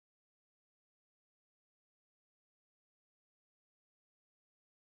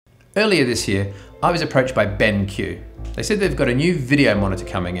Earlier this year, I was approached by BenQ. They said they've got a new video monitor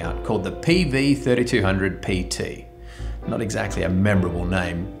coming out called the PV3200PT. Not exactly a memorable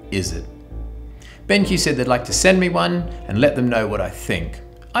name, is it? BenQ said they'd like to send me one and let them know what I think.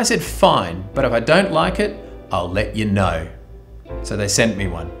 I said fine, but if I don't like it, I'll let you know. So they sent me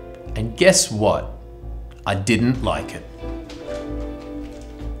one. And guess what? I didn't like it.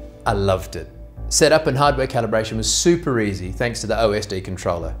 I loved it. Setup and hardware calibration was super easy thanks to the OSD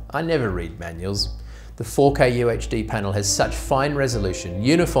controller. I never read manuals. The 4K UHD panel has such fine resolution,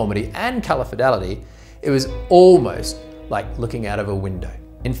 uniformity and color fidelity, it was almost like looking out of a window.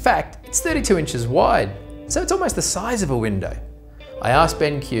 In fact, it's 32 inches wide, so it's almost the size of a window. I asked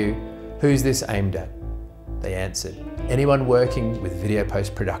BenQ, who's this aimed at? They answered, anyone working with video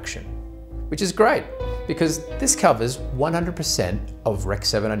post-production, which is great because this covers 100% of Rec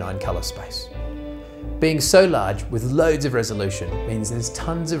 709 color space. Being so large with loads of resolution means there's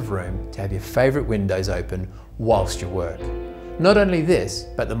tons of room to have your favorite windows open whilst you work. Not only this,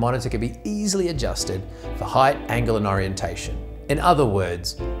 but the monitor can be easily adjusted for height, angle and orientation. In other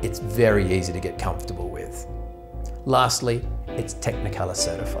words, it's very easy to get comfortable with. Lastly, it's Technicolor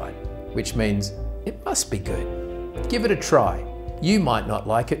certified, which means it must be good. Give it a try. You might not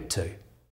like it too.